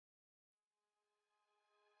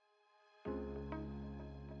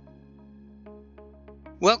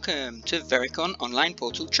Welcome to Vericon Online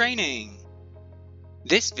Portal Training.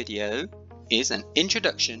 This video is an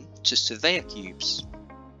introduction to Surveyor Cubes.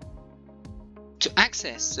 To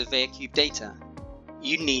access Surveyor Cube data,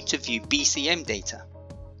 you need to view BCM data,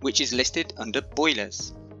 which is listed under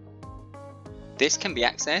Boilers. This can be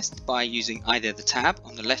accessed by using either the tab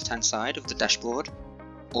on the left-hand side of the dashboard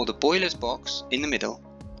or the Boilers box in the middle,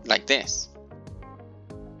 like this.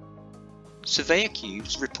 Surveyor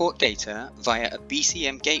Cubes report data via a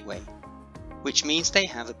BCM gateway, which means they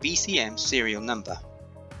have a BCM serial number.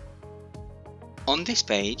 On this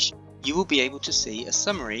page, you will be able to see a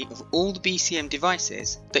summary of all the BCM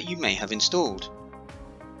devices that you may have installed.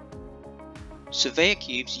 Surveyor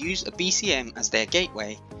Cubes use a BCM as their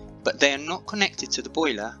gateway, but they are not connected to the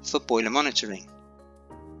boiler for boiler monitoring.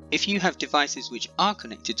 If you have devices which are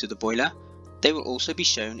connected to the boiler, they will also be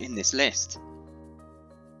shown in this list.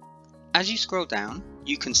 As you scroll down,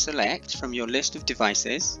 you can select from your list of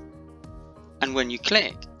devices, and when you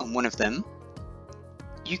click on one of them,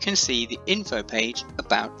 you can see the info page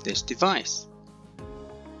about this device.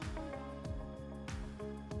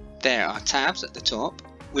 There are tabs at the top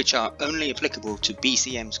which are only applicable to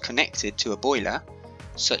BCMs connected to a boiler,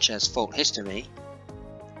 such as fault history.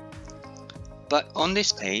 But on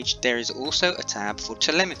this page there is also a tab for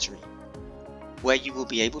telemetry, where you will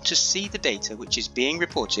be able to see the data which is being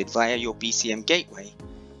reported via your BCM gateway,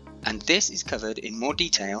 and this is covered in more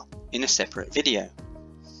detail in a separate video.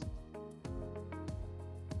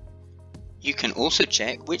 You can also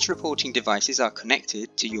check which reporting devices are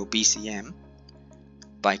connected to your BCM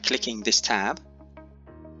by clicking this tab,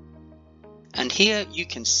 and here you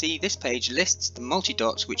can see this page lists the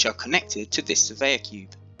multi-dots which are connected to this Surveyor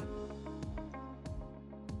Cube.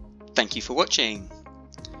 Thank you for watching.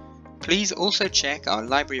 Please also check our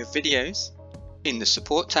library of videos in the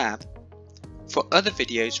Support tab for other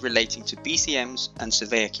videos relating to BCMs and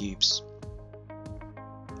Surveyor Cubes.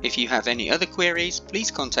 If you have any other queries, please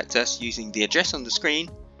contact us using the address on the screen,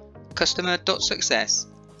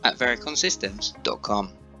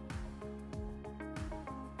 customer.success@vericonsystems.com.